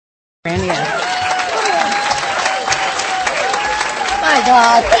My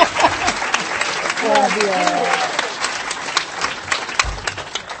God.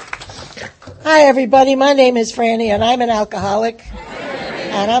 Hi, everybody. My name is Franny, and I'm an alcoholic.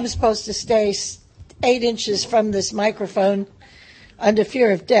 And I'm supposed to stay 8 inches from this microphone under fear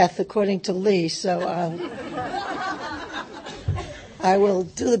of death, according to Lee. So I will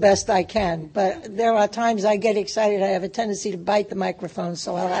do the best I can. But there are times I get excited. I have a tendency to bite the microphone,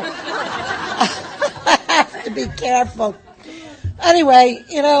 so I have to be careful. Anyway,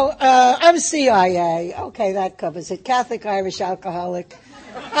 I'm CIA. Okay, that covers it. Catholic Irish alcoholic.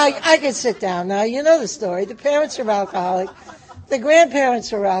 I can sit down now. You know the story. The parents are alcoholic. The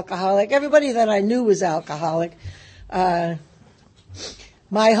grandparents were alcoholic. Everybody that I knew was alcoholic.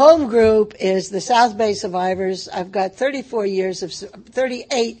 My home group is the South Bay Survivors. I've got 38 years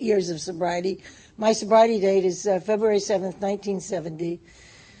of sobriety. My sobriety date is February 7th, 1970.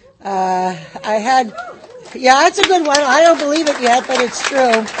 That's a good one. I don't believe it yet, but it's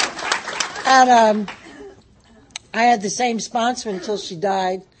true. And I had the same sponsor until she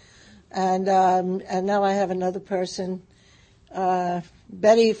died. And now I have another person,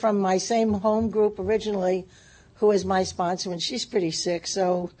 Betty from my same home group originally, who is my sponsor, and she's pretty sick,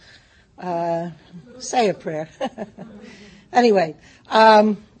 so say a prayer. Anyway,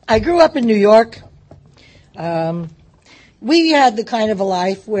 I grew up in New York. We had the kind of a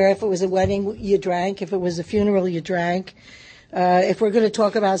life where if it was a wedding, you drank. If it was a funeral, you drank. If we're going to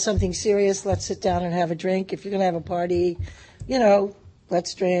talk about something serious, let's sit down and have a drink. If you're going to have a party,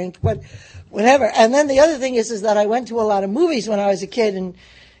 let's drink, whatever. And then the other thing is that I went to a lot of movies when I was a kid, and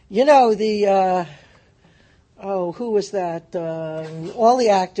who was that? All the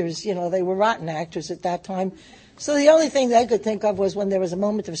actors, they were rotten actors at that time. So the only thing they could think of was when there was a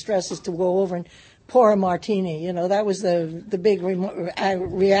moment of stress is to go over and pour a martini. That was the big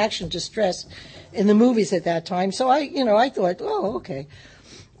reaction to stress in the movies at that time. So I thought, oh, okay.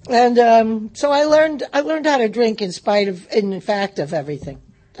 And so I learned how to drink in fact of everything.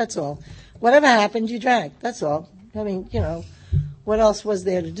 That's all. Whatever happened, you drank. That's all. I mean, what else was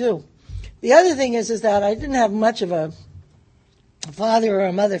there to do? The other thing is that I didn't have much of a father or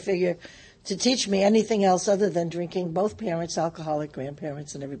a mother figure to teach me anything else other than drinking. Both parents, alcoholic,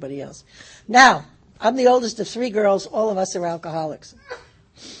 grandparents, and everybody else. Now, I'm the oldest of 3 girls. All of us are alcoholics.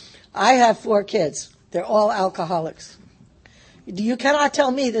 I have 4 kids. They're all alcoholics. You cannot tell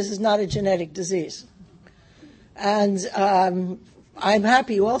me this is not a genetic disease. And I'm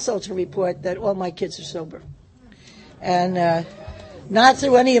happy also to report that all my kids are sober. And not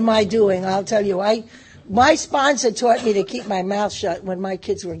through any of my doing, I'll tell you. My sponsor taught me to keep my mouth shut when my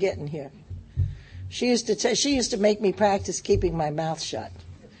kids were getting here. She used to make me practice keeping my mouth shut.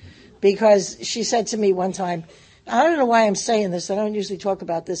 Because she said to me one time, I don't know why I'm saying this, I don't usually talk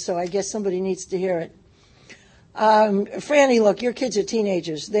about this, so I guess somebody needs to hear it. Franny, look, your kids are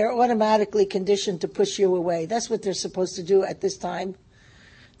teenagers. They're automatically conditioned to push you away. That's what they're supposed to do at this time.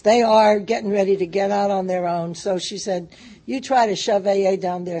 They are getting ready to get out on their own. So she said, you try to shove AA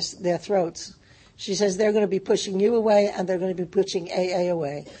down their throats. She says, they're going to be pushing you away and they're going to be pushing AA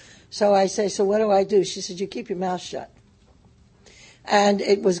away. So I say, so what do I do? She said, you keep your mouth shut. And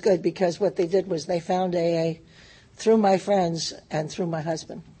it was good because what they did was they found AA through my friends and through my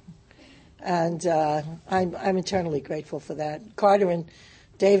husband. And I'm eternally grateful for that. Carter and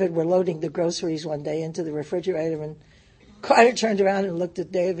David were loading the groceries one day into the refrigerator, and Carter turned around and looked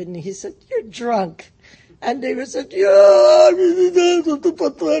at David, and he said, you're drunk. And David said, yeah,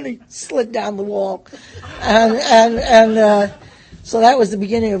 and he slid down the wall. And so that was the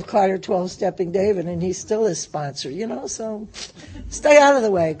beginning of Carter 12-stepping David, and he's still his sponsor, so stay out of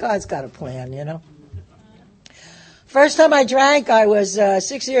the way. God's got a plan, First time I drank, I was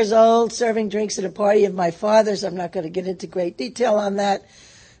 6 years old, serving drinks at a party of my father's. I'm not going to get into great detail on that.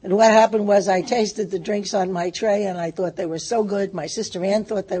 And what happened was I tasted the drinks on my tray, and I thought they were so good. My sister Ann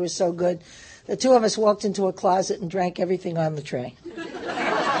thought they were so good. The 2 of us walked into a closet and drank everything on the tray.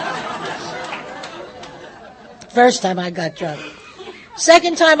 First time I got drunk.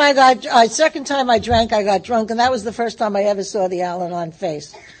 Second time I drank, I got drunk, and that was the first time I ever saw the Al-Anon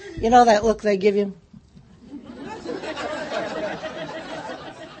face. You know that look they give you?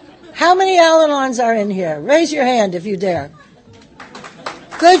 How many Al-Anons are in here? Raise your hand if you dare.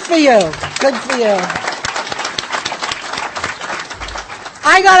 Good for you. Good for you.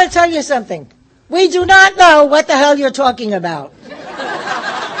 I got to tell you something. We do not know what the hell you're talking about.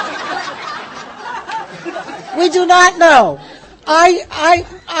 We do not know.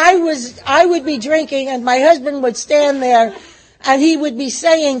 I would be drinking, and my husband would stand there, and he would be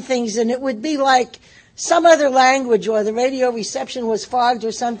saying things, and it would be like some other language, or the radio reception was fogged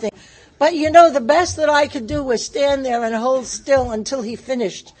or something. But the best that I could do was stand there and hold still until he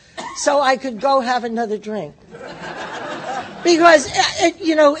finished so I could go have another drink. Because,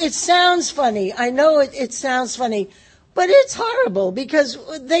 it sounds funny. I know it sounds funny, but it's horrible because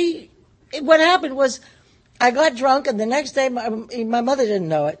what happened was I got drunk, and the next day my mother didn't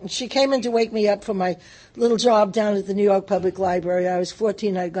know it. And she came in to wake me up for my little job down at the New York Public Library. I was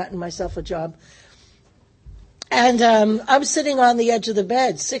 14. I'd gotten myself a job. And I'm sitting on the edge of the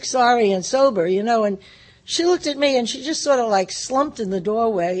bed, sick, sorry, and sober, and she looked at me, and she just sort of like slumped in the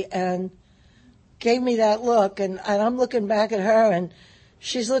doorway and gave me that look, and I'm looking back at her, and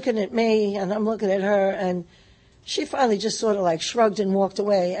she's looking at me, and I'm looking at her, and she finally just sort of like shrugged and walked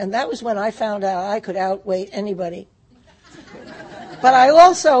away. And that was when I found out I could outweight anybody. But I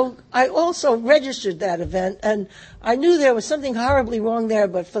also registered that event, and I knew there was something horribly wrong there,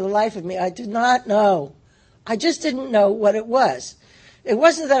 but for the life of me, I did not know. I just didn't know what it was. It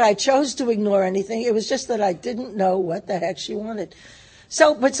wasn't that I chose to ignore anything. It was just that I didn't know what the heck she wanted.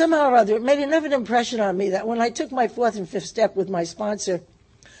 So, but somehow or other, it made enough an impression on me that when I took my fourth and fifth step with my sponsor,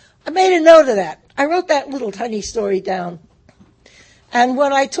 I made a note of that. I wrote that little tiny story down. And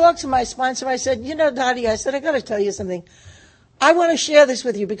when I talked to my sponsor, I said, Dottie, I said, I got to tell you something. I want to share this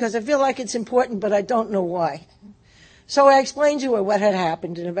with you because I feel like it's important, but I don't know why. So I explained to her what had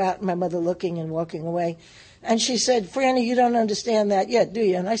happened and about my mother looking and walking away. And she said, Franny, you don't understand that yet, do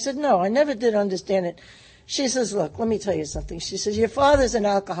you? And I said, no, I never did understand it. She says, look, let me tell you something. She says, your father's an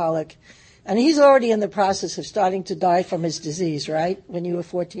alcoholic, and he's already in the process of starting to die from his disease, right, when you were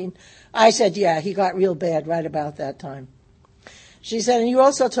 14? I said, yeah, he got real bad right about that time. She said, and you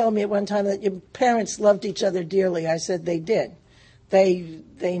also told me at one time that your parents loved each other dearly. I said, they did. They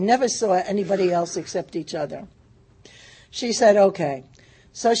never saw anybody else except each other. She said, okay.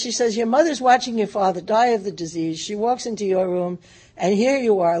 So she says, your mother's watching your father die of the disease. She walks into your room, and here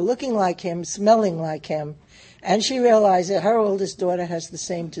you are, looking like him, smelling like him. And she realized that her oldest daughter has the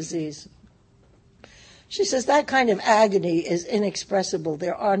same disease. She says, that kind of agony is inexpressible.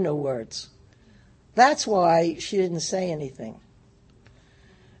 There are no words. That's why she didn't say anything.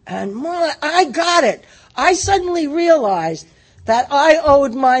 And I got it. I suddenly realized that I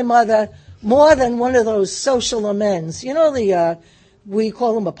owed my mother more than one of those social amends. We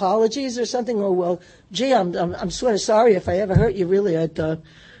call them apologies or something. Oh, well, gee, I'm sort of sorry if I ever hurt you, really.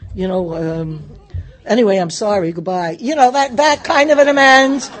 Anyway, I'm sorry, goodbye. That kind of an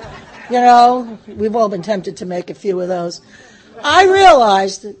amends. We've all been tempted to make a few of those. I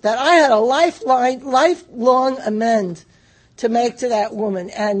realized that I had a lifelong amend to make to that woman.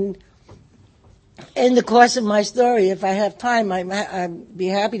 And in the course of my story, if I have time, I'd be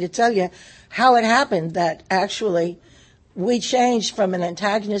happy to tell you how it happened that actually we changed from an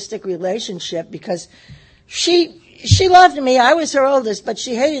antagonistic relationship because she loved me. I was her oldest, but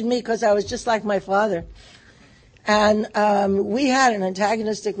she hated me because I was just like my father. And we had an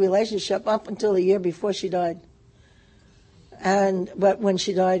antagonistic relationship up until a year before she died. But when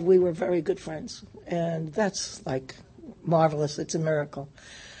she died, we were very good friends. And that's like marvelous. It's a miracle.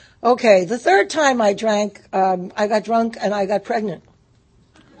 Okay, the third time I drank, I got drunk and I got pregnant.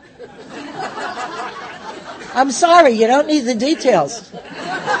 I'm sorry, you don't need the details.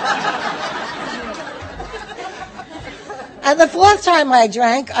 And the fourth time I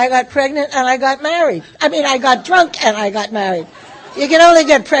drank, I got pregnant and I got married. I got drunk and I got married. You can only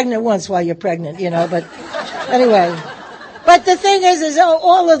get pregnant once while you're pregnant, but anyway. But the thing is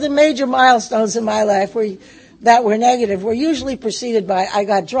all of the major milestones in my life that were negative were usually preceded by I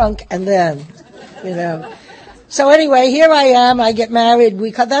got drunk and then, So anyway, here I am, I get married.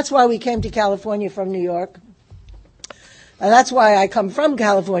 That's why we came to California from New York. And that's why I come from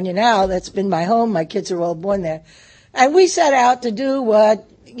California now. That's been my home. My kids are all born there. And we set out to do what,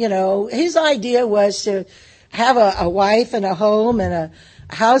 his idea was to have a wife and a home and a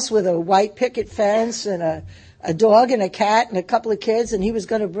house with a white picket fence and a dog and a cat and a couple of kids. And he was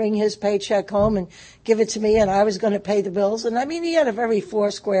going to bring his paycheck home and give it to me, and I was going to pay the bills. And he had a very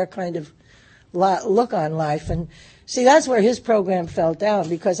foursquare kind of look on life. And see, that's where his program fell down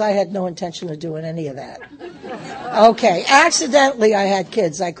because I had no intention of doing any of that. Okay, accidentally I had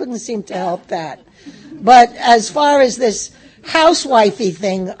kids. I couldn't seem to help that. But as far as this housewifey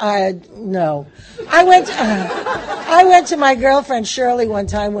thing, no. I went to my girlfriend Shirley one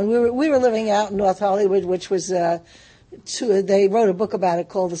time when we were living out in North Hollywood, which was they wrote a book about it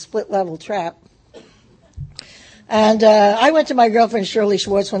called The Split Level Trap. And I went to my girlfriend Shirley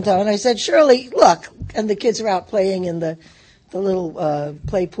Schwartz one time and I said, Shirley, look, and the kids are out playing in the little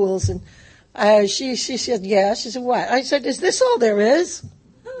play pools, and she said, yeah. She said, what? I said, is this all there is?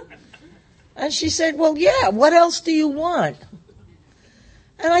 And she said, well, yeah, what else do you want?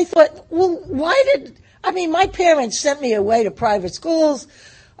 And I thought, well, my parents sent me away to private schools.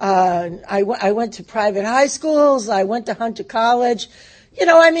 I went to private high schools. I went to Hunter College.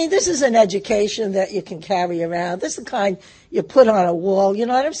 This is an education that you can carry around. This is the kind you put on a wall. You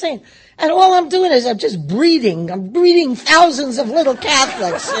know what I'm saying? And all I'm doing is I'm just breeding. I'm breeding thousands of little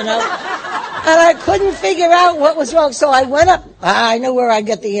Catholics, And I couldn't figure out what was wrong. So I went up. I know where I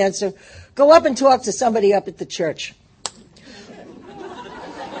get the answer. Go up and talk to somebody up at the church.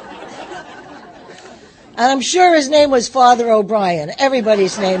 And I'm sure his name was Father O'Brien.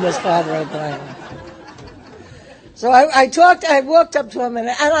 Everybody's name was Father O'Brien. So I walked up to him, and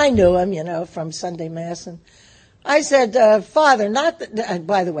I knew him, from Sunday Mass. And I said, Father,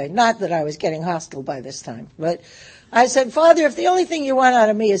 by the way, not that I was getting hostile by this time, but I said, Father, if the only thing you want out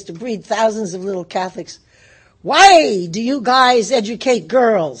of me is to breed thousands of little Catholics, why do you guys educate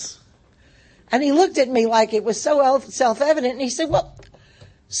girls? And he looked at me like it was so self-evident, and he said, well,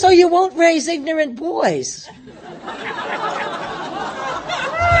 so you won't raise ignorant boys.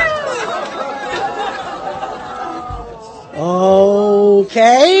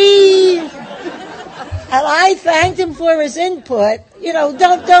 Okay. And I thanked him for his input.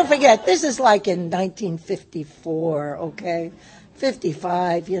 Don't forget, this is like in 1954, okay?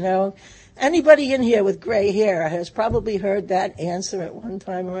 55, Anybody in here with gray hair has probably heard that answer at one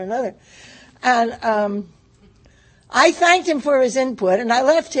time or another. And I thanked him for his input, and I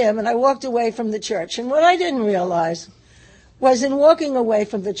left him, and I walked away from the church. And what I didn't realize was in walking away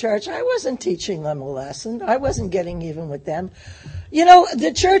from the church, I wasn't teaching them a lesson. I wasn't getting even with them.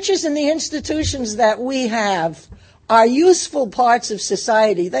 The churches and the institutions that we have are useful parts of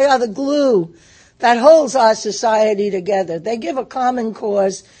society. They are the glue that holds our society together. They give a common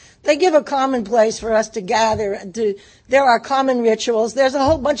cause. They give a common place for us to gather. There are common rituals. There's a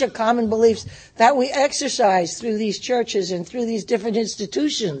whole bunch of common beliefs that we exercise through these churches and through these different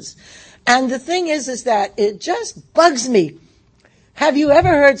institutions. And the thing is that it just bugs me. Have you ever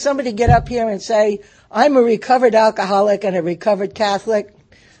heard somebody get up here and say, I'm a recovered alcoholic and a recovered Catholic?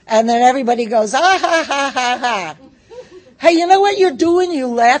 And then everybody goes, ha, ha, ha, ha, ha. Hey, you know what you're doing, you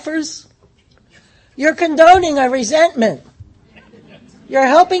laughers? You're condoning a resentment. You're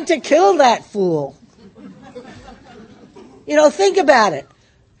helping to kill that fool. Think about it.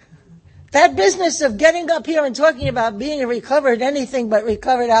 That business of getting up here and talking about being a recovered anything but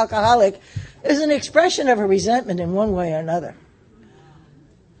recovered alcoholic is an expression of a resentment in one way or another.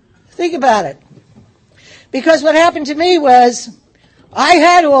 Think about it. Because what happened to me was I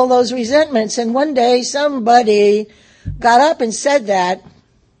had all those resentments, and one day somebody got up and said that,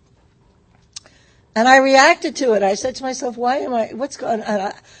 and I reacted to it. I said to myself, what's going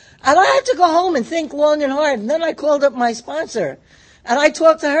on? And I had to go home and think long and hard. And then I called up my sponsor, and I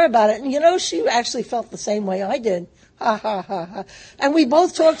talked to her about it. And, she actually felt the same way I did. Ha, ha, ha, ha. And we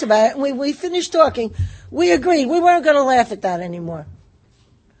both talked about it, and when we finished talking, we agreed we weren't going to laugh at that anymore.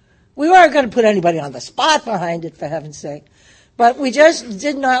 We weren't going to put anybody on the spot behind it, for heaven's sake. But we just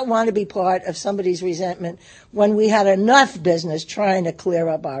did not want to be part of somebody's resentment when we had enough business trying to clear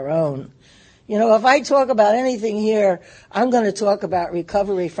up our own. If I talk about anything here, I'm going to talk about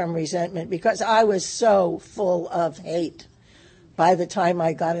recovery from resentment, because I was so full of hate by the time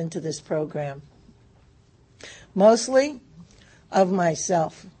I got into this program. Mostly of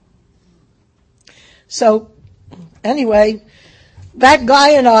myself. So, anyway, that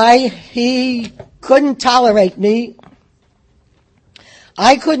guy and he couldn't tolerate me.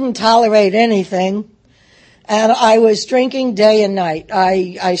 I couldn't tolerate anything. And I was drinking day and night.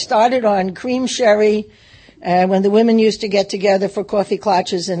 I started on cream sherry, when the women used to get together for coffee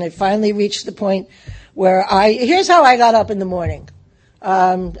clutches, and it finally reached the point where here's how I got up in the morning.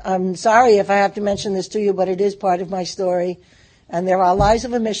 I'm sorry if I have to mention this to you, but it is part of my story. And there are lies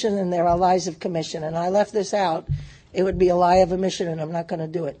of omission and there are lies of commission. And I left this out. It would be a lie of omission, and I'm not going to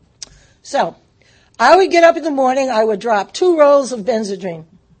do it. So, I would get up in the morning, I would drop 2 rolls of Benzedrine.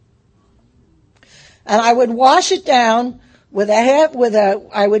 And I would wash it down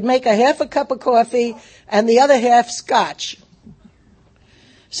I would make a half a cup of coffee and the other half scotch.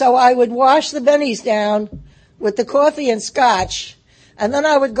 So I would wash the bennies down with the coffee and scotch, and then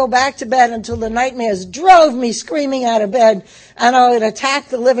I would go back to bed until the nightmares drove me screaming out of bed, and I would attack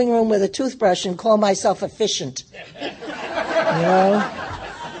the living room with a toothbrush and call myself efficient.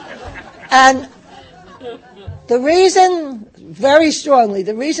 And the reason, very strongly,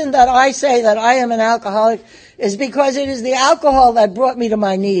 the reason that I say that I am an alcoholic is because it is the alcohol that brought me to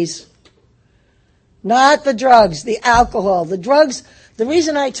my knees. Not the drugs, the alcohol. The drugs, the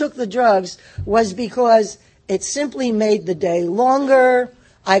reason I took the drugs was because it simply made the day longer.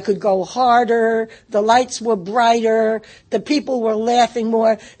 I could go harder. The lights were brighter. The people were laughing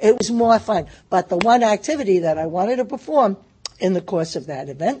more. It was more fun. But the one activity that I wanted to perform in the course of that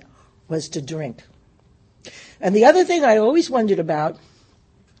event was to drink. And the other thing I always wondered about,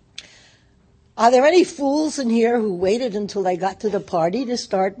 are there any fools in here who waited until they got to the party to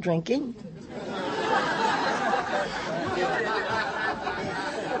start drinking?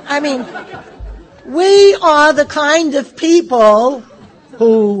 I mean, we are the kind of people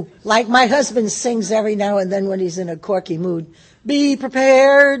who, like my husband sings every now and then when he's in a corky mood, be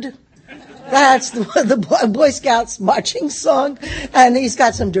prepared. That's the Boy Scouts marching song, and he's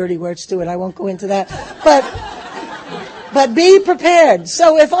got some dirty words to it. I won't go into that. But be prepared.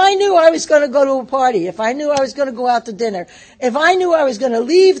 So if I knew I was going to go to a party, if I knew I was going to go out to dinner, if I knew I was going to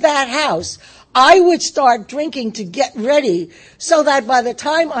leave that house, I would start drinking to get ready so that by the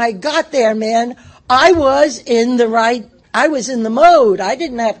time I got there, man, I was in the mode. I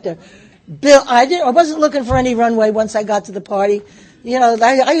didn't have to I wasn't looking for any runway once I got to the party. You know,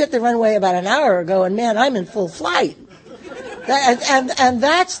 I hit the runway about an hour ago, and man, I'm in full flight. And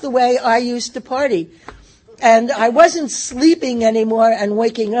that's the way I used to party. And I wasn't sleeping anymore and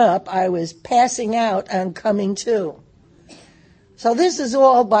waking up. I was passing out and coming to. So this is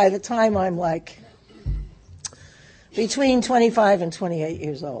all by the time I'm like between 25 and 28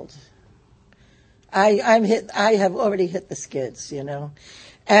 years old. I have already hit the skids, you know.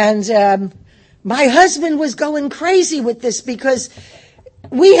 And my husband was going crazy with this because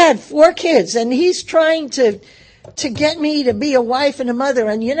we had 4 kids, and he's trying to get me to be a wife and a mother.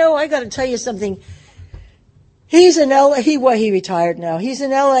 And, you know, I got to tell you something. He's he retired now. He's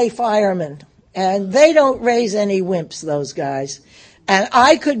an LA fireman, and they don't raise any wimps, those guys. And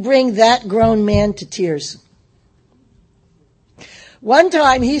I could bring that grown man to tears. One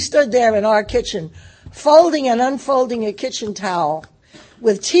time he stood there in our kitchen, folding and unfolding a kitchen towel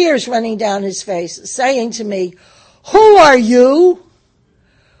with tears running down his face, saying to me, "Who are you?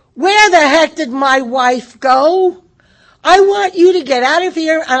 Where the heck did my wife go? I want you to get out of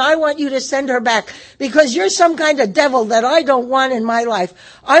here, and I want you to send her back, because you're some kind of devil that I don't want in my life.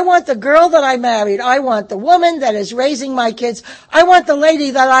 I want the girl that I married. I want the woman that is raising my kids. I want the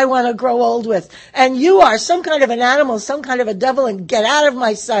lady that I want to grow old with. And you are some kind of an animal, some kind of a devil, and get out of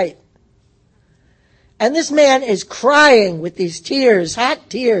my sight." And this man is crying with these tears, hot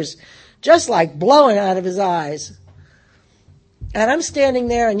tears, just like blowing out of his eyes. And I'm standing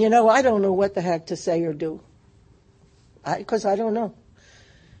there, and, you know, I don't know what the heck to say or do. Because I don't know.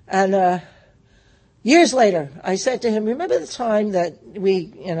 And years later, I said to him, "Remember the time that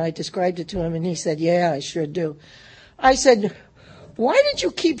I described it to him," and he said, "Yeah, I sure do." I said, "Why did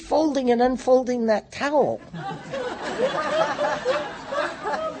you keep folding and unfolding that towel?"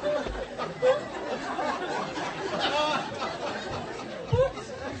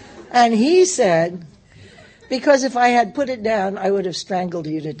 And he said, "Because if I had put it down, I would have strangled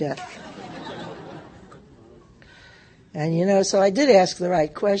you to death." And, you know, so I did ask the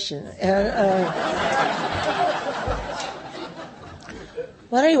right question.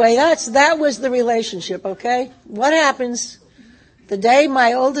 Well, anyway, that was the relationship, okay? What happens the day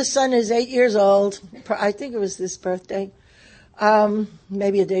my oldest son is 8 years old? I think it was this birthday.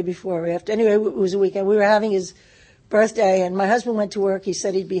 Maybe a day before or after. Anyway, it was a weekend. We were having his birthday, and my husband went to work. He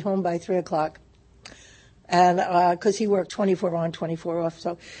said he'd be home by 3 o'clock. And, cause he worked 24 on, 24 off.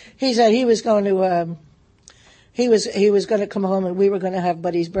 So he said he was going to, he was going to come home, and we were going to have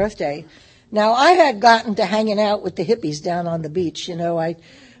Buddy's birthday. Now, I had gotten to hanging out with the hippies down on the beach. You know,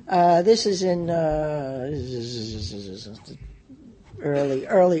 this is in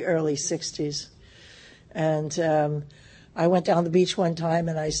early 60s. And I went down the beach one time,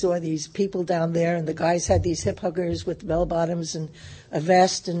 and I saw these people down there, and the guys had these hip huggers with bell bottoms and a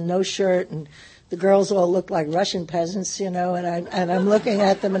vest and no shirt, and the girls all looked like Russian peasants, you know, and I'm looking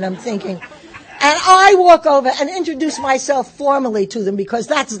at them, and I'm thinking. And I walk over and introduce myself formally to them, because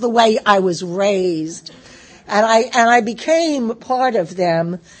that's the way I was raised. And I became part of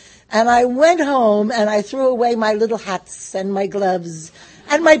them. And I went home, and I threw away my little hats and my gloves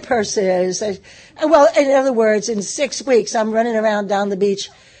and my purses. Well, in other words, in 6 weeks, I'm running around down the beach,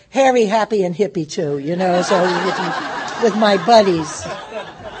 hairy, happy, and hippie too, you know, so with my buddies.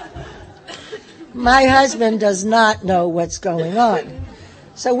 My husband does not know what's going on.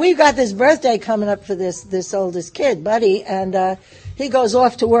 So we've got this birthday coming up for this oldest kid, Buddy, and he goes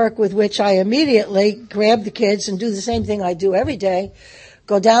off to work, with which I immediately grab the kids and do the same thing I do every day,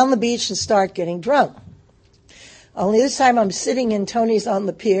 go down the beach and start getting drunk. Only this time I'm sitting in Tony's on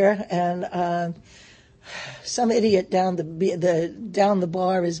the pier, and some idiot down the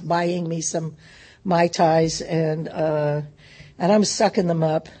bar is buying me some Mai Tais, and and I'm sucking them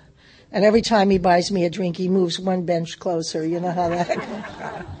up. And every time he buys me a drink, he moves one bench closer. You know how that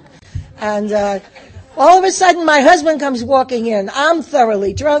goes. And all of a sudden, my husband comes walking in. I'm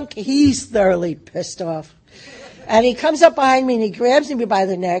thoroughly drunk. He's thoroughly pissed off. And he comes up behind me, and he grabs me by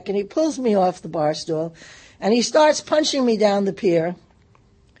the neck, and he pulls me off the bar stool, and he starts punching me down the pier.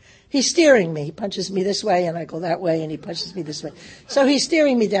 He's steering me. He punches me this way, and I go that way, and he punches me this way. So he's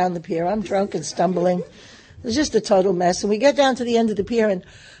steering me down the pier. I'm drunk and stumbling. It was just a total mess. And we get down to the end of the pier, and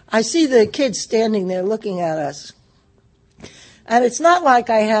I see the kids standing there looking at us. And it's not like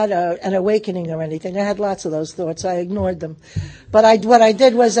I had an awakening or anything. I had lots of those thoughts. I ignored them. But what I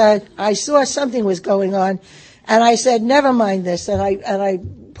did was I saw something was going on, and I said, never mind this. And I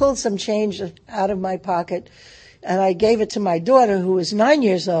pulled some change out of my pocket, and I gave it to my daughter, who was 9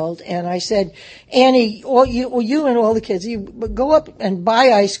 years old. And I said, Annie, you and all the kids, you go up and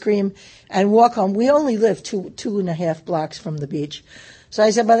buy ice cream and walk home. We only live 2.5 blocks from the beach. So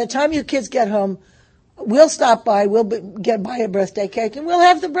I said, by the time you kids get home, we'll stop by, we'll buy a birthday cake, and we'll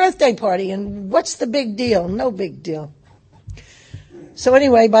have the birthday party. And what's the big deal? No big deal. So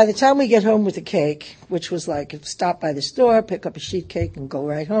anyway, by the time we get home with the cake, which was like stop by the store, pick up a sheet cake, and go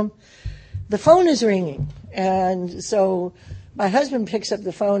right home, the phone is ringing. And so my husband picks up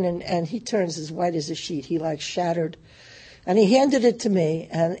the phone, and he turns as white as a sheet. He like shattered. And he handed it to me,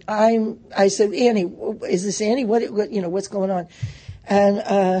 and I said, Annie, is this Annie? What's going on?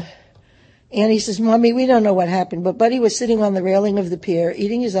 And Annie says, Mommy, we don't know what happened, but Buddy was sitting on the railing of the pier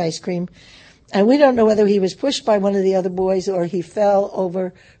eating his ice cream, and we don't know whether he was pushed by one of the other boys or he fell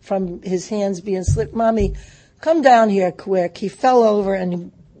over from his hands being slipped. Mommy, come down here quick. He fell over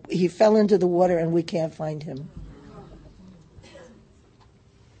and he fell into the water, and we can't find him.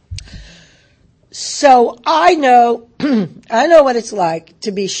 So I know what it's like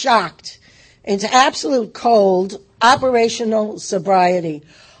to be shocked into absolute cold operational sobriety.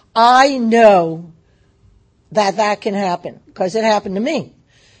 I know that can happen because it happened to me.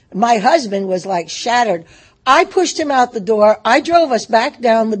 My husband was like shattered. I pushed him out the door. I drove us back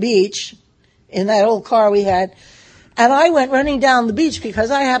down the beach in that old car we had, and I went running down the beach because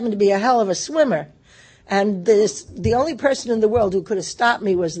I happened to be a hell of a swimmer. And the only person in the world who could have stopped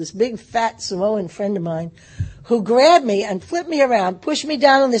me was this big fat Samoan friend of mine who grabbed me and flipped me around, pushed me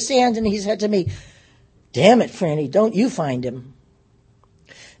down on the sand, and he said to me, "Damn it, Franny, don't you find him."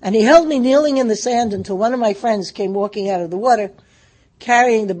 And he held me kneeling in the sand until one of my friends came walking out of the water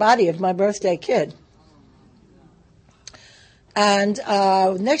carrying the body of my birthday kid. And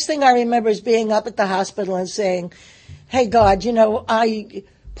next thing I remember is being up at the hospital and saying, "Hey, God,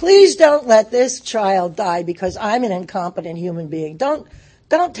 please don't let this child die because I'm an incompetent human being. Don't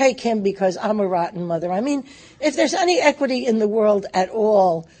take him because I'm a rotten mother. I mean, if there's any equity in the world at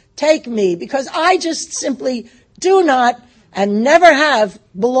all, take me because I just simply do not and never have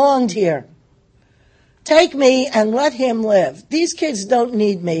belonged here. Take me and let him live. These kids don't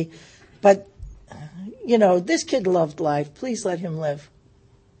need me, but, this kid loved life. Please let him live."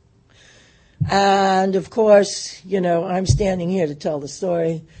 And, of course, I'm standing here to tell the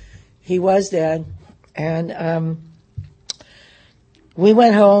story. He was dead. And we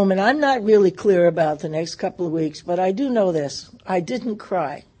went home, and I'm not really clear about the next couple of weeks, but I do know this. I didn't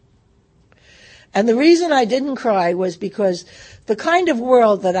cry. And the reason I didn't cry was because the kind of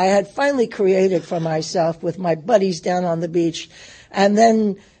world that I had finally created for myself with my buddies down on the beach, and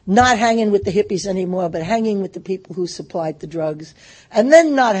then not hanging with the hippies anymore, but hanging with the people who supplied the drugs, and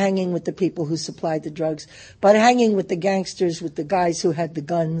then not hanging with the people who supplied the drugs, but hanging with the gangsters, with the guys who had the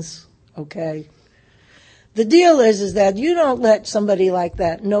guns, okay? The deal is that you don't let somebody like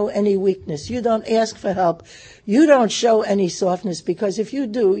that know any weakness. You don't ask for help. You don't show any softness, because if you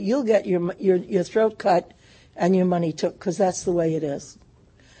do, you'll get your throat cut and your money took, because that's the way it is.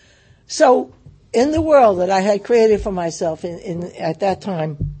 So in the world that I had created for myself at that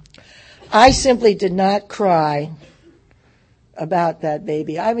time, I simply did not cry about that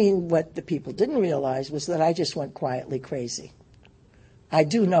baby. I mean, what the people didn't realize was that I just went quietly crazy. I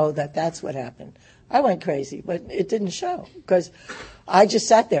do know that that's what happened. I went crazy, but it didn't show because I just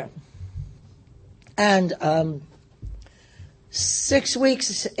sat there. And 6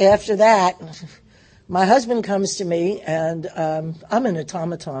 weeks after that, my husband comes to me, and I'm an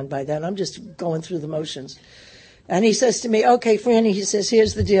automaton by then. I'm just going through the motions. And he says to me, "Okay, Franny," he says,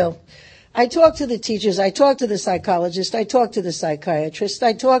 "here's the deal. I talked to the teachers, I talked to the psychologist, I talked to the psychiatrist,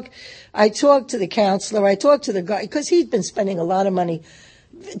 I talked to the counselor, I talked to the guy," because he'd been spending a lot of money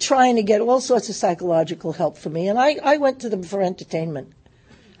trying to get all sorts of psychological help for me. And I went to them for entertainment.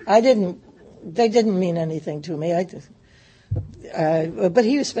 They didn't mean anything to me. But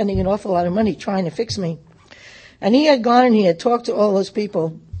he was spending an awful lot of money trying to fix me. And he had gone and he had talked to all those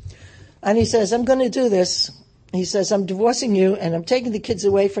people. And he says, I'm going to do this. He says, I'm divorcing you and I'm taking the kids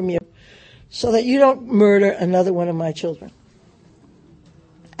away from you so that you don't murder another one of my children.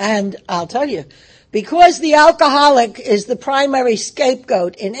 And I'll tell you, because the alcoholic is the primary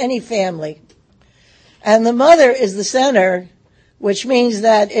scapegoat in any family, and the mother is the center, which means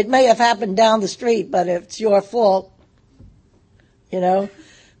that it may have happened down the street, but it's your fault,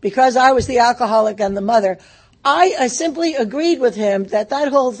 because I was the alcoholic and the mother, I simply agreed with him that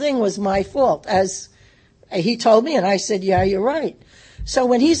whole thing was my fault, as he told me, and I said, yeah, you're right. So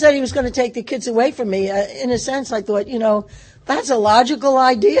when he said he was going to take the kids away from me, in a sense, I thought, that's a logical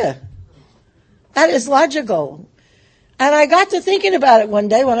idea. That is logical. And I got to thinking about it one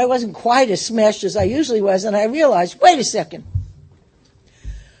day when I wasn't quite as smashed as I usually was, and I realized, wait a second.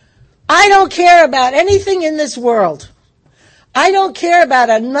 I don't care about anything in this world. I don't care about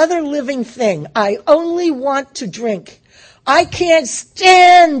another living thing. I only want to drink. I can't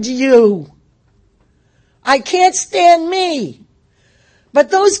stand you. I can't stand me. But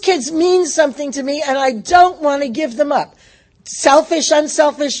those kids mean something to me, and I don't want to give them up. Selfish,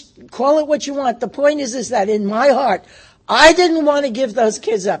 unselfish, call it what you want. The point is that in my heart, I didn't want to give those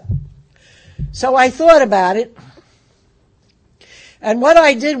kids up. So I thought about it. And what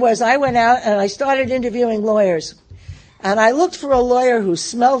I did was I went out and I started interviewing lawyers. And I looked for a lawyer who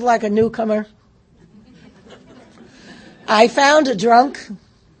smelled like a newcomer. I found a drunk.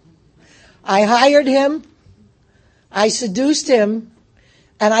 I hired him. I seduced him.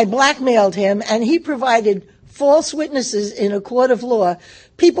 And I blackmailed him. And he provided false witnesses in a court of law,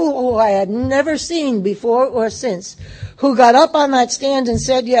 people who I had never seen before or since, who got up on that stand and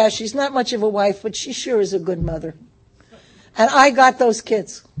said, yeah, she's not much of a wife, but she sure is a good mother. And I got those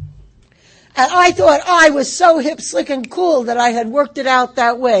kids. And I thought I was so hip, slick, and cool that I had worked it out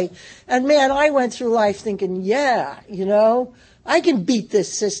that way. And man, I went through life thinking, yeah, I can beat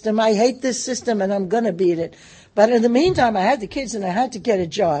this system. I hate this system and I'm going to beat it. But in the meantime, I had the kids and I had to get a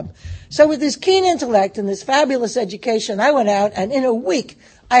job. So with this keen intellect and this fabulous education, I went out and in a week,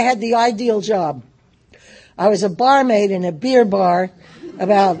 I had the ideal job. I was a barmaid in a beer bar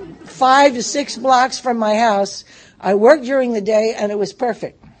about 5 to 6 blocks from my house. I worked during the day and it was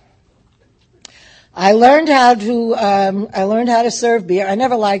perfect. I learned how to serve beer. I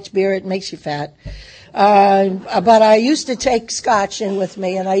never liked beer. It makes you fat. But I used to take scotch in with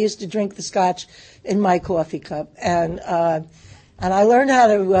me and I used to drink the scotch in my coffee cup. And I learned how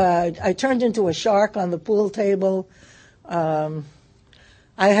to, I turned into a shark on the pool table. I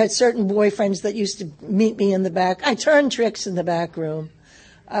had certain boyfriends that used to meet me in the back. I turned tricks in the back room.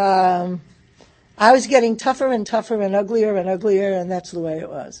 I was getting tougher and tougher and uglier, and that's the way it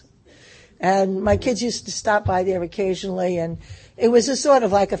was. And my kids used to stop by there occasionally, and it was a sort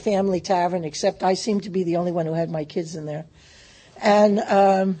of like a family tavern, except I seemed to be the only one who had my kids in there. And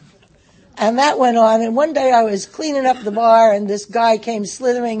that went on, and one day I was cleaning up the bar, and this guy came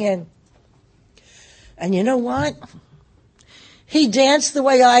slithering in. And you know what? He danced the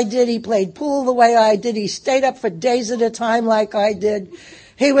way I did. He played pool the way I did. He stayed up for days at a time like I did.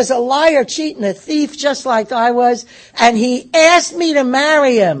 He was a liar, cheat, and a thief just like I was. And he asked me to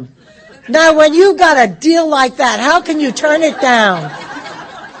marry him. Now, when you got a deal like that, how can you turn it down?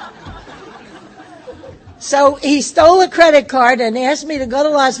 So he stole a credit card and asked me to go to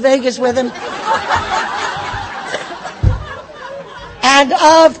Las Vegas with him. And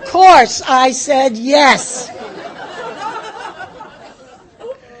of course, I said yes.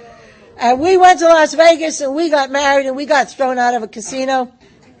 And we went to Las Vegas and we got married and we got thrown out of a casino.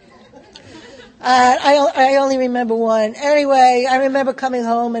 I only remember one. Anyway, I remember coming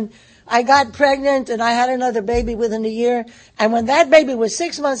home and I got pregnant and I had another baby within a year. And when that baby was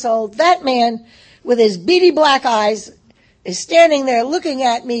 6 months old, that man with his beady black eyes is standing there looking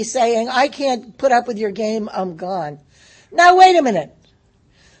at me saying, I can't put up with your game, I'm gone. Now wait a minute.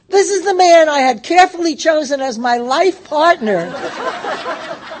 This is the man I had carefully chosen as my life partner.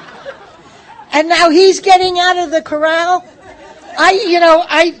 And now he's getting out of the corral.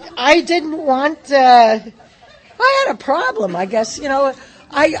 I didn't want, I had a problem, I guess,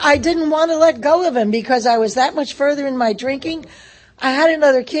 I didn't want to let go of him because I was that much further in my drinking. I had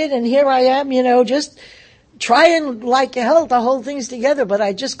another kid and here I am, just trying like hell to hold things together, but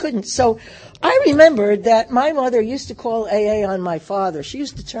I just couldn't. So I remembered that my mother used to call AA on my father. She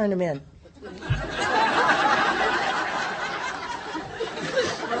used to turn him in.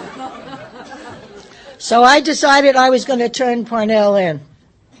 So I decided I was going to turn Parnell in.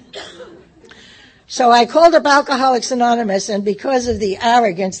 So I called up Alcoholics Anonymous, and because of the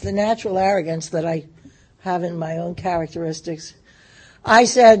arrogance, the natural arrogance that I have in my own characteristics, I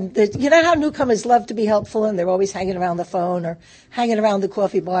said that, you know how newcomers love to be helpful and they're always hanging around the phone or hanging around the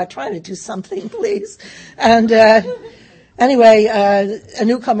coffee bar trying to do something, please. And anyway, a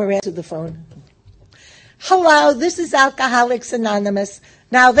newcomer answered the phone. Hello, this is Alcoholics Anonymous.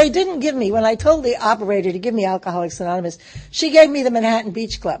 Now, they didn't give me, when I told the operator to give me Alcoholics Anonymous, she gave me the Manhattan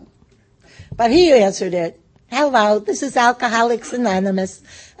Beach Club. But he answered it. Hello, this is Alcoholics Anonymous.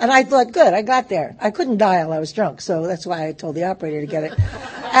 And I thought, good, I got there. I couldn't dial, I was drunk, so that's why I told the operator to get it.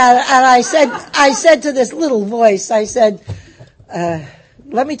 And I said to this little voice, I said,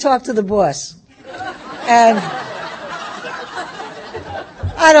 let me talk to the boss. And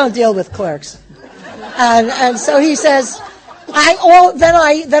I don't deal with clerks. And so he says, then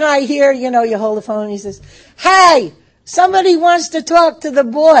I hear, you hold the phone and he says, hey, somebody wants to talk to the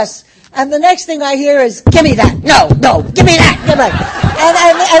boss. And the next thing I hear is, give me that. No, give me that. Give me that.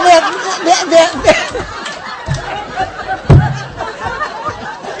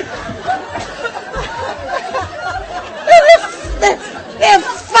 And they're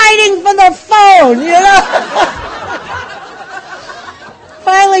fighting for the phone,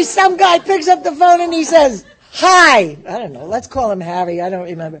 Finally, some guy picks up the phone and he says, hi. I don't know. Let's call him Harry. I don't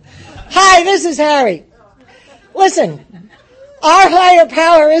remember. Hi, this is Harry. Listen. Our higher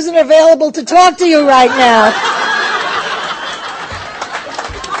power isn't available to talk to you right now.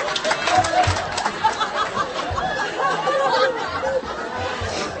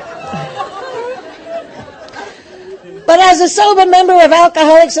 But as a sober member of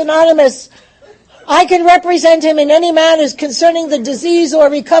Alcoholics Anonymous, I can represent him in any matters concerning the disease or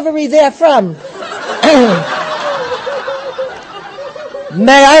recovery therefrom.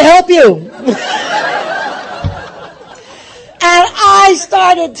 May I help you? And I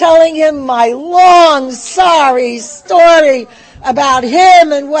started telling him my long, sorry story about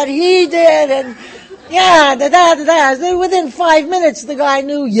him and what he did, and Within 5 minutes, the guy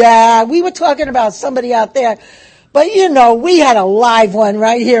knew, we were talking about somebody out there, but we had a live one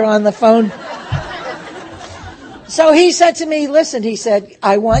right here on the phone. So he said to me, listen, he said,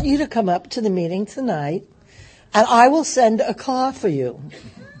 I want you to come up to the meeting tonight, and I will send a car for you.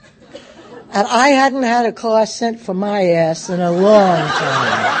 And I hadn't had a car sent for my ass in a long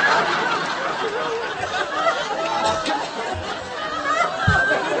time.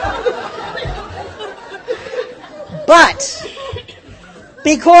 But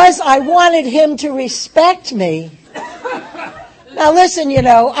because I wanted him to respect me. Now listen,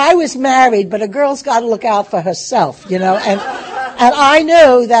 I was married, but a girl's got to look out for herself, and I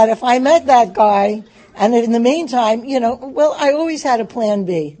knew that if I met that guy, and in the meantime, I always had a plan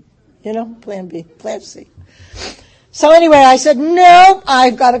B. Plan B, plan C. So anyway, I said, no,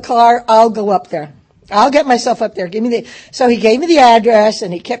 I've got a car. I'll go up there. I'll get myself up there. So he gave me the address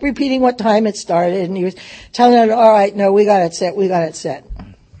and he kept repeating what time it started and he was telling her, all right, no, we got it set.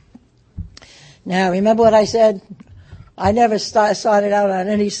 Now, remember what I said? I never started out on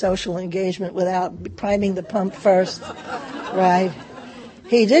any social engagement without priming the pump first, right?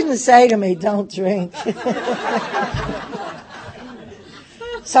 He didn't say to me, don't drink.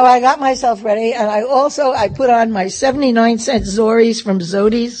 So I got myself ready, and I put on my 79-cent Zoris from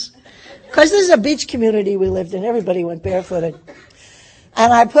Zodi's, because this is a beach community we lived in. Everybody went barefooted.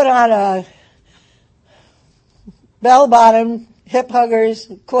 And I put on a bell-bottom,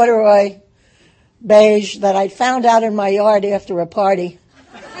 hip-huggers, corduroy, beige that I found out in my yard after a party.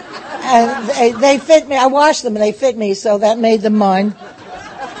 And they fit me. I washed them, and they fit me, so that made them mine.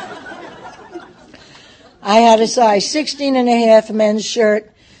 I had a size 16 and a half men's shirt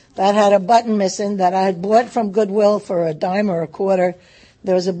that had a button missing that I had bought from Goodwill for a dime or a quarter.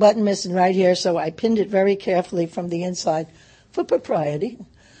 There was a button missing right here, so I pinned it very carefully from the inside for propriety.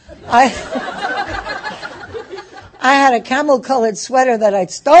 I had a camel-colored sweater that I'd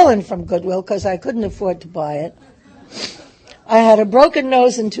stolen from Goodwill because I couldn't afford to buy it. I had a broken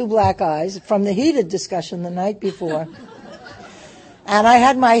nose and 2 black eyes from the heated discussion the night before. And I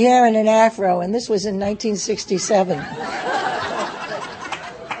had my hair in an afro, and this was in 1967.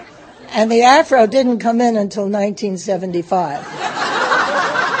 And the afro didn't come in until 1975.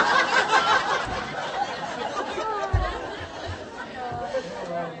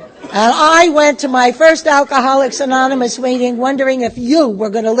 And I went to my first Alcoholics Anonymous meeting wondering if you were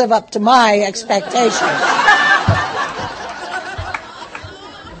going to live up to my expectations.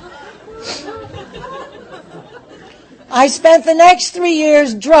 I spent the next 3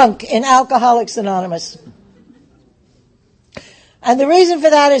 years drunk in Alcoholics Anonymous. And the reason for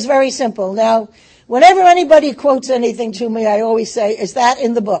that is very simple. Now, whenever anybody quotes anything to me, I always say, is that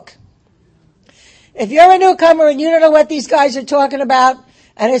in the book? If you're a newcomer and you don't know what these guys are talking about,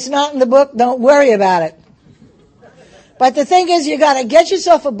 and it's not in the book, don't worry about it. But the thing is, you got to get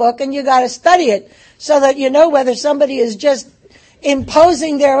yourself a book and you got to study it so that you know whether somebody is just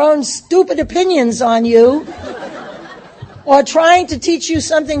imposing their own stupid opinions on you or trying to teach you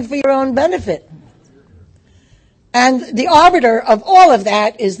something for your own benefit. And the arbiter of all of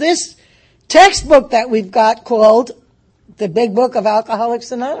that is this textbook that we've got called The Big Book of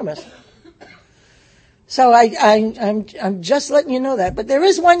Alcoholics Anonymous. So I'm just letting you know that. But there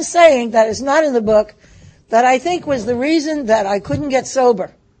is one saying that is not in the book that I think was the reason that I couldn't get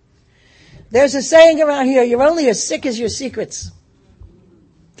sober. There's a saying around here, you're only as sick as your secrets.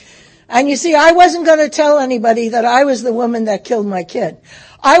 And you see, I wasn't going to tell anybody that I was the woman that killed my kid.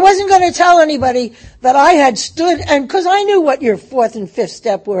 I wasn't going to tell anybody that I had stood, and because I knew what your fourth and fifth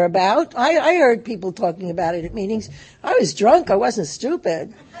step were about. I heard people talking about it at meetings. I was drunk. I wasn't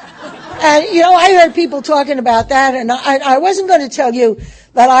stupid. And, I heard people talking about that, and I wasn't going to tell you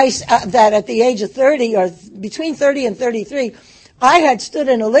that that at the age of 30 or between 30 and 33, I had stood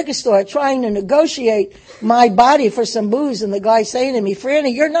in a liquor store trying to negotiate my body for some booze, and the guy saying to me,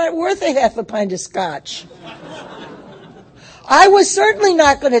 Franny, you're not worth a half a pint of scotch. I was certainly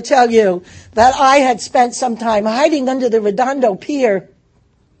not going to tell you that I had spent some time hiding under the Redondo Pier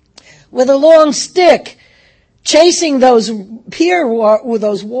with a long stick, chasing those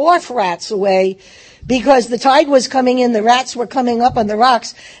those wharf rats away, because the tide was coming in, the rats were coming up on the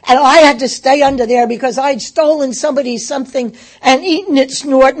rocks, and I had to stay under there because I'd stolen somebody's something and eaten it,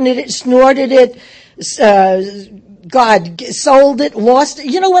 snorted it, sold it, lost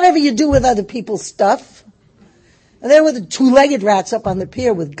it, whatever you do with other people's stuff. And there were the two-legged rats up on the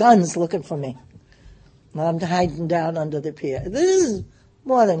pier with guns looking for me. And I'm hiding down under the pier. This is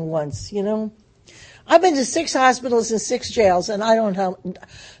more than once, I've been to 6 hospitals and 6 jails, and I don't have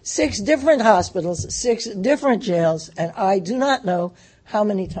 6 different hospitals, 6 different jails, and I do not know how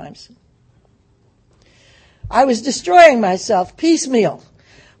many times. I was destroying myself piecemeal.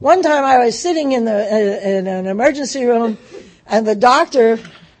 One time I was sitting in an emergency room, and the doctor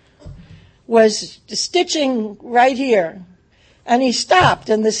was stitching right here, and he stopped,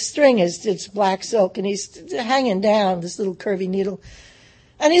 and the string it's black silk, and he's hanging down, this little curvy needle.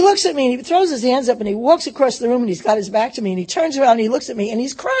 And he looks at me, and he throws his hands up, and he walks across the room, and he's got his back to me, and he turns around, and he looks at me, and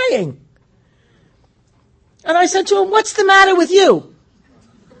he's crying. And I said to him, what's the matter with you?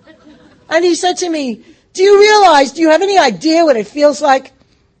 And he said to me, do you have any idea what it feels like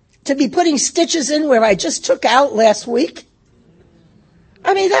to be putting stitches in where I just took out last week?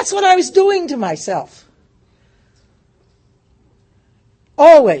 I mean, that's what I was doing to myself.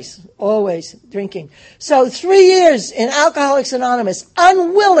 Always drinking. So 3 years in Alcoholics Anonymous,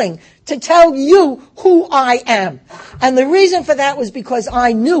 unwilling to tell you who I am. And the reason for that was because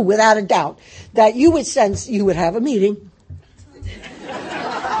I knew without a doubt that you would have a meeting.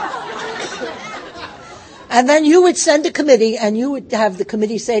 And then you would send a committee, and you would have the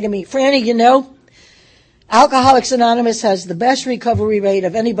committee say to me, Franny, Alcoholics Anonymous has the best recovery rate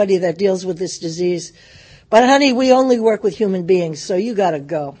of anybody that deals with this disease. But honey, we only work with human beings, so you got to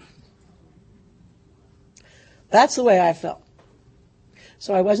go. That's the way I felt.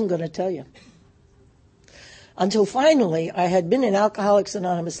 So I wasn't going to tell you. Until finally, I had been in Alcoholics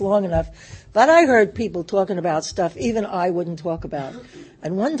Anonymous long enough that I heard people talking about stuff even I wouldn't talk about.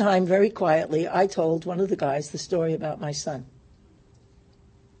 And one time, very quietly, I told one of the guys the story about my son.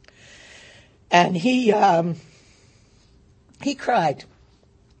 And he cried.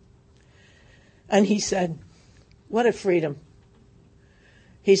 And he said, what a freedom.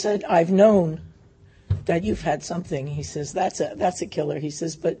 He said, I've known that you've had something. He says, that's a killer. He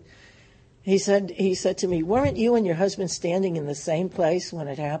says, but he said to me, weren't you and your husband standing in the same place when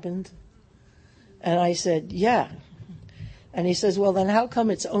it happened? And I said, yeah. And he says, well, then how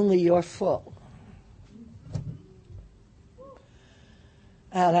come it's only your fault?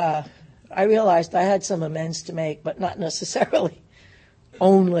 And I realized I had some amends to make, but not necessarily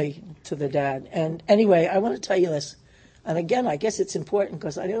only to the dad. And anyway, I want to tell you this. And again, I guess it's important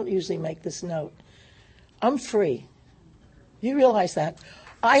because I don't usually make this note. I'm free. You realize that?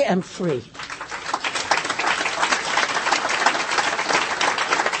 I am free.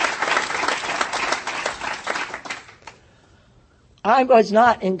 I was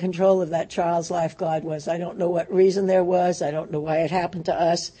not in control of that child's life. God was. I don't know what reason there was. I don't know why it happened to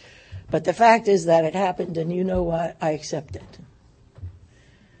us. But the fact is that it happened, and you know what? I accept it.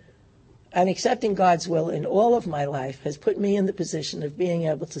 And accepting God's will in all of my life has put me in the position of being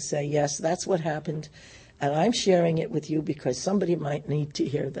able to say, yes, that's what happened, and I'm sharing it with you because somebody might need to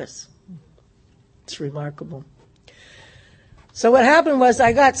hear this. It's remarkable. So what happened was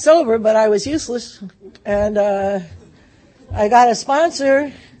I got sober, but I was useless, and I got a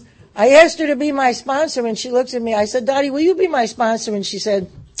sponsor I asked her to be my sponsor, and she looked at me. I said, Dottie, will you be my sponsor? And she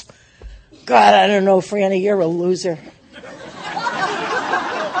said, God, I don't know, Franny, you're a loser.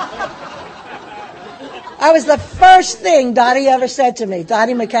 That was the first thing Dottie ever said to me,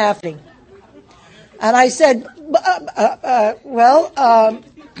 Dottie McCafferty. And I said,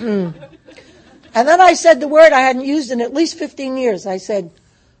 and then I said the word I hadn't used in at least 15 years. I said,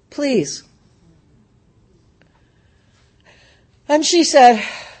 please. And she said,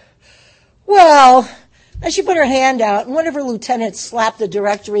 well, and she put her hand out, and one of her lieutenants slapped the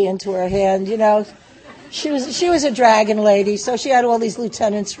directory into her hand, you know. She was a dragon lady, so she had all these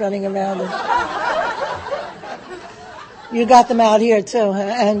lieutenants running around. You got them out here, too.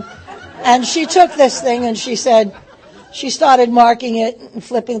 And she took this thing, and she said, she started marking it and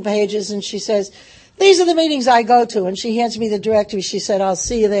flipping pages, and she says, these are the meetings I go to. And she hands me the directory. She said, I'll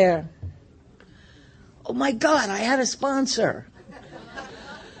see you there. Oh, my God, I had a sponsor.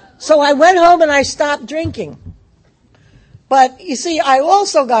 So I went home and I stopped drinking. But, you see, I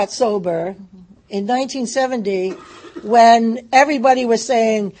also got sober in 1970 when everybody was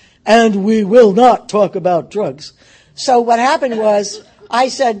saying, and we will not talk about drugs. So what happened was I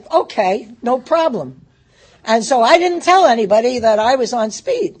said, okay, no problem. And so I didn't tell anybody that I was on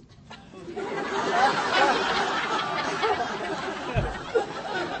speed.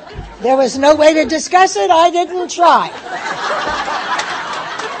 There was no way to discuss it. I didn't try.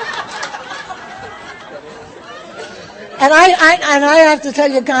 And I have to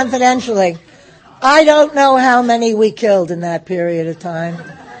tell you confidentially, I don't know how many we killed in that period of time.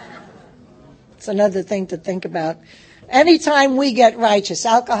 It's another thing to think about. Anytime we get righteous,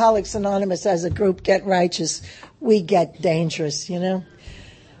 Alcoholics Anonymous as a group get righteous, we get dangerous, you know.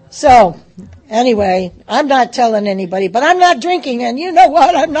 So, anyway, I'm not telling anybody, but I'm not drinking, and you know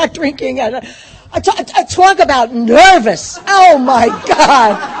what? I'm not drinking. And I talk about nervous. Oh, my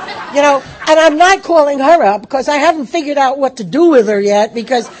God. You know, and I'm not calling her up because I haven't figured out what to do with her yet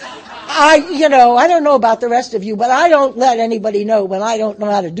because I don't know about the rest of you, but I don't let anybody know when I don't know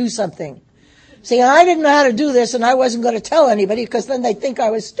how to do something. See, I didn't know how to do this, and I wasn't going to tell anybody because then they'd think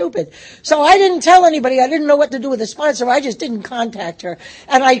I was stupid. So I didn't tell anybody. I didn't know what to do with the sponsor. I just didn't contact her.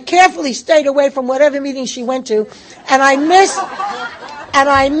 And I carefully stayed away from whatever meeting she went to, and I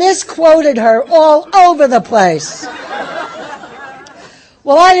misquoted her all over the place.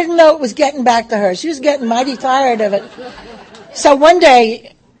 Well, I didn't know it was getting back to her. She was getting mighty tired of it. So one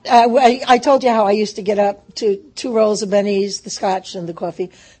day, I told you how I used to get up to 2 rolls of Benny's, the scotch and the coffee.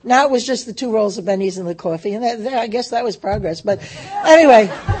 Now it was just the 2 rolls of Benny's and the coffee, and I guess that was progress. But anyway,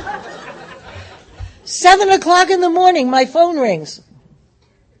 7:00 in the morning, my phone rings.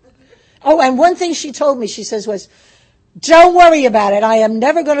 Oh, and one thing she told me, she says was, don't worry about it. I am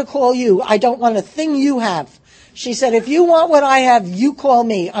never going to call you. I don't want a thing you have. She said, if you want what I have, you call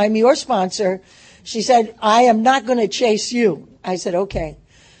me. I'm your sponsor. She said, I am not going to chase you. I said, okay.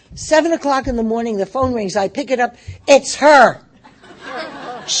 7:00 in the morning, the phone rings. I pick it up. It's her.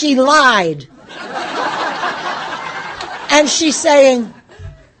 She lied. And she's saying,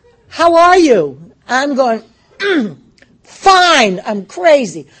 how are you? I'm going, fine. I'm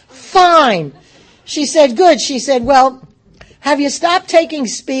crazy. Fine. She said, good. She said, well, have you stopped taking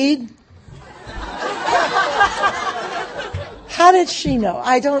speed? How did she know?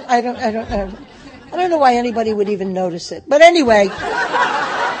 I don't know why anybody would even notice it. But anyway,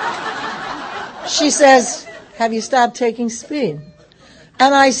 she says, have you stopped taking speed?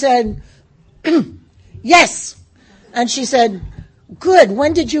 And I said, yes. And she said, good.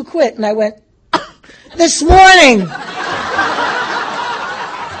 When did you quit? And I went, this morning.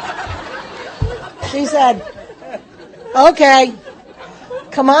 She said, okay,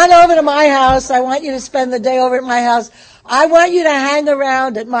 come on over to my house. I want you to spend the day over at my house. I want you to hang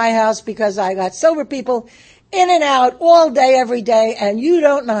around at my house because I got sober people in and out all day, every day, and you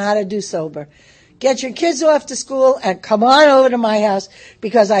don't know how to do sober. Get your kids off to school and come on over to my house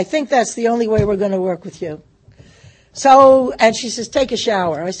because I think that's the only way we're going to work with you. So, and she says, take a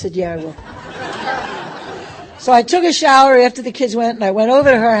shower. I said, yeah, I will. So I took a shower after the kids went, and I went over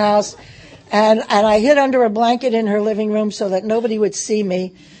to her house, and I hid under a blanket in her living room so that nobody would see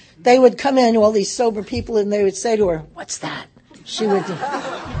me. They would come in, all these sober people, and they would say to her, what's that? She would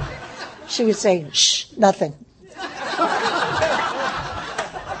say, shh, nothing.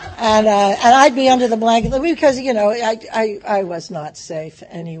 And I'd be under the blanket because, I was not safe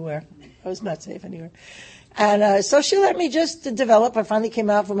anywhere. I was not safe anywhere. And so she let me just develop. I finally came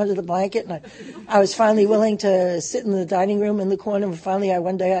out from under the blanket, and I was finally willing to sit in the dining room in the corner. And finally,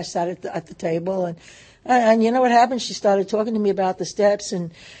 one day I sat at the table, and And you know what happened? She started talking to me about the steps,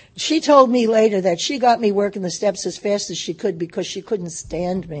 and she told me later that she got me working the steps as fast as she could because she couldn't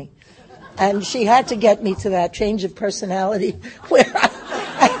stand me. And she had to get me to that change of personality where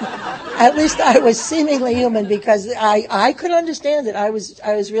at least I was seemingly human, because I could understand it. I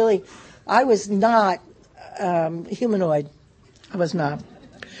was not humanoid. I was not.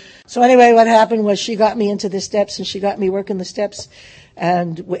 So anyway, what happened was she got me into the steps, and she got me working the steps.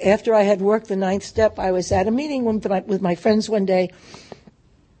 And after I had worked the 9th step, I was at a meeting with my friends one day.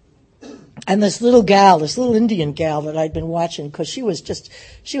 And this little Indian gal that I'd been watching, because she was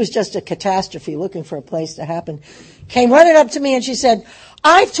just a catastrophe looking for a place to happen, came running up to me and she said,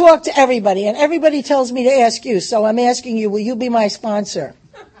 "I've talked to everybody, and everybody tells me to ask you, so I'm asking you, will you be my sponsor?"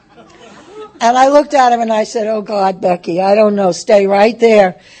 And I looked at her and I said, "Oh God, Becky, I don't know, stay right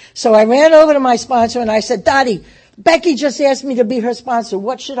there." So I ran over to my sponsor and I said, "Dottie, Becky just asked me to be her sponsor.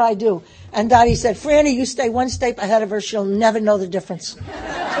 What should I do?" And Dottie said, "Franny, you stay one step ahead of her. She'll never know the difference."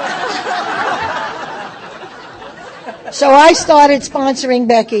 So I started sponsoring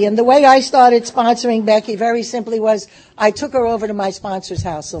Becky, and the way I started sponsoring Becky very simply was I took her over to my sponsor's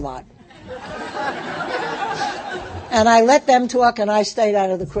house a lot. And I let them talk, and I stayed out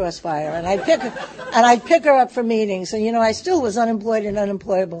of the crossfire. And I'd pick her up for meetings. And, I still was unemployed and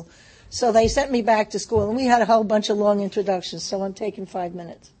unemployable. So they sent me back to school, and we had a whole bunch of long introductions. So I'm taking 5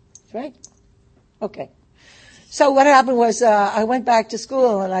 minutes. Right? Okay. So what happened was I went back to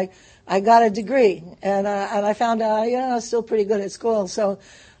school, and I got a degree, and I found out, I was still pretty good at school. So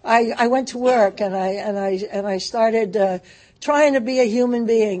I went to work, and I started trying to be a human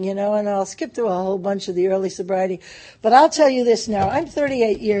being, and I'll skip through a whole bunch of the early sobriety. But I'll tell you this now. I'm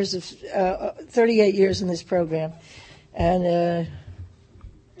 38 years in this program, and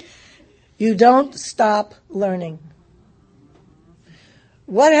you don't stop learning.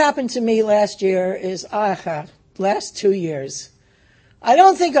 What happened to me last year is, last 2 years. I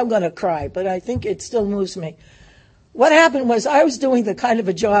don't think I'm going to cry, but I think it still moves me. What happened was I was doing the kind of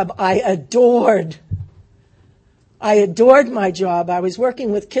a job I adored. I adored my job. I was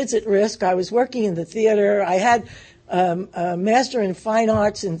working with kids at risk. I was working in the theater. I had a master in fine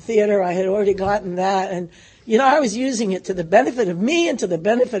arts in theater. I had already gotten that. And, I was using it to the benefit of me and to the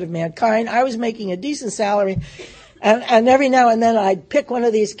benefit of mankind. I was making a decent salary. And every now and then I'd pick one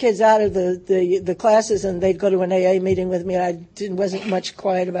of these kids out of the classes, and they'd go to an AA meeting with me. I wasn't much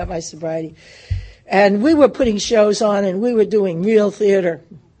quiet about my sobriety. And we were putting shows on, and we were doing real theater.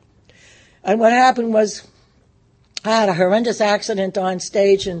 And what happened was I had a horrendous accident on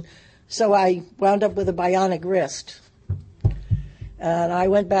stage, and so I wound up with a bionic wrist. And I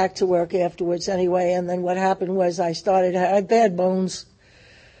went back to work afterwards anyway, and then what happened was I had bad bones.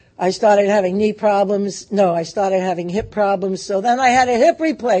 I started having knee problems. No, I started having hip problems. So then I had a hip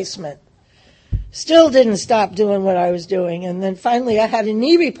replacement. Still didn't stop doing what I was doing. And then finally I had a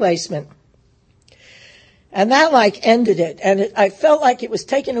knee replacement. And that ended it. And I felt like it was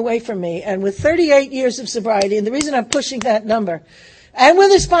taken away from me. And with 38 years of sobriety, and the reason I'm pushing that number, and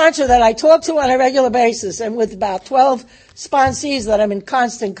with a sponsor that I talk to on a regular basis, and with about 12 sponsees that I'm in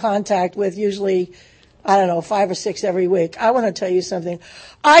constant contact with, usually 5 or 6 every week. I want to tell you something.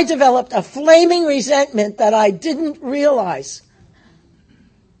 I developed a flaming resentment that I didn't realize.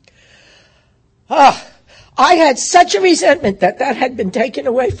 I had such a resentment that had been taken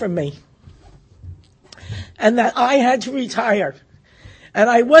away from me, and that I had to retire. And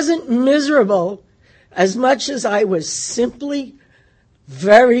I wasn't miserable as much as I was simply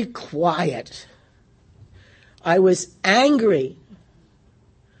very quiet. I was angry.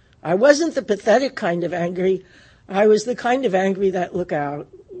 I wasn't the pathetic kind of angry. I was the kind of angry that, look out,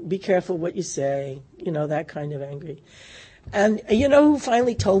 be careful what you say, that kind of angry. And you know who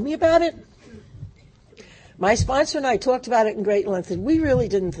finally told me about it? My sponsor and I talked about it in great length, and we really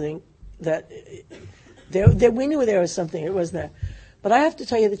didn't think that we knew there was something. It wasn't there. But I have to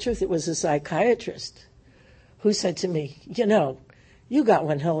tell you the truth. It was a psychiatrist who said to me, you got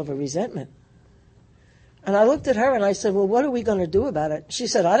one hell of a resentment. And I looked at her and I said, well, what are we going to do about it? She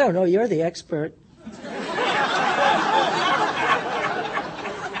said, I don't know, you're the expert.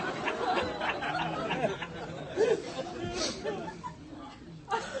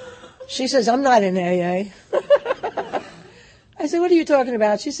 She says, I'm not in AA. I said, what are you talking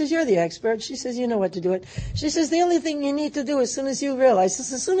about? She says, you're the expert. She says, you know what to do it. She says, the only thing you need to do as soon as you realize,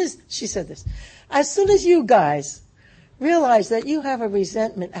 she said this, as soon as you guys realize that you have a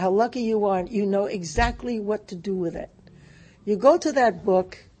resentment, how lucky you are, you know exactly what to do with it. You go to that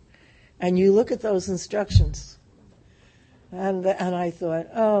book and you look at those instructions. And I thought,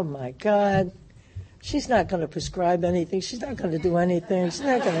 oh my God, she's not going to prescribe anything. She's not going to do anything. She's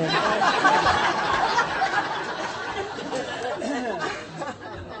not going to.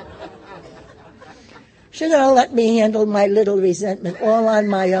 Should have let me handle my little resentment all on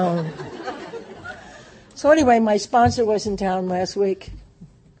my own. So anyway, my sponsor was in town last week,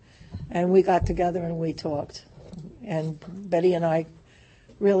 and we got together and we talked. And Betty and I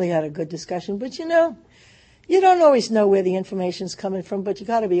really had a good discussion. But you don't always know where the information's coming from, but you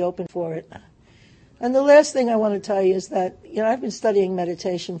got to be open for it. And the last thing I want to tell you is that, I've been studying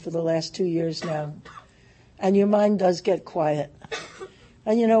meditation for the last 2 years now, and your mind does get quiet.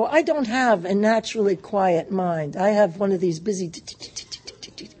 And, I don't have a naturally quiet mind. I have one of these busy,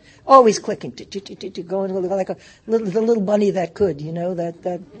 always clicking, going like the little bunny that could,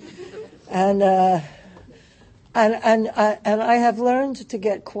 and I have learned to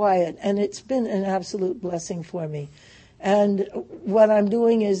get quiet, and it's been an absolute blessing for me. And what I'm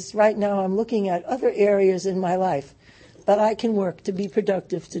doing is right now I'm looking at other areas in my life that I can work to be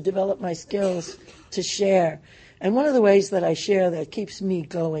productive, to develop my skills, to share. And one of the ways that I share that keeps me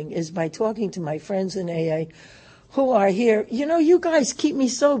going is by talking to my friends in AA who are here. You guys keep me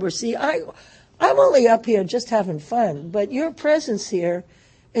sober. See, I'm only up here just having fun, but your presence here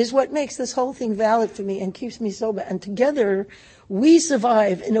is what makes this whole thing valid for me and keeps me sober. And together we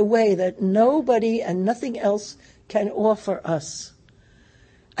survive in a way that nobody and nothing else can offer us.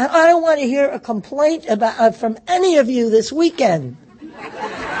 And I don't want to hear a complaint from any of you this weekend.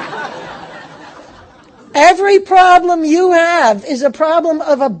 Every problem you have is a problem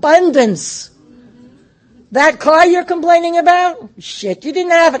of abundance. That car you're complaining about? Shit, you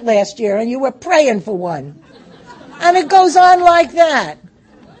didn't have it last year and you were praying for one. And it goes on like that.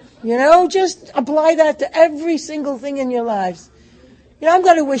 Just apply that to every single thing in your lives. I'm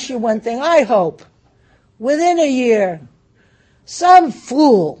going to wish you one thing. I hope within a year, some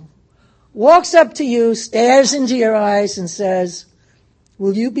fool walks up to you, stares into your eyes and says,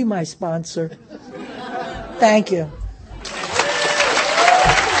 "Will you be my sponsor?" Thank you.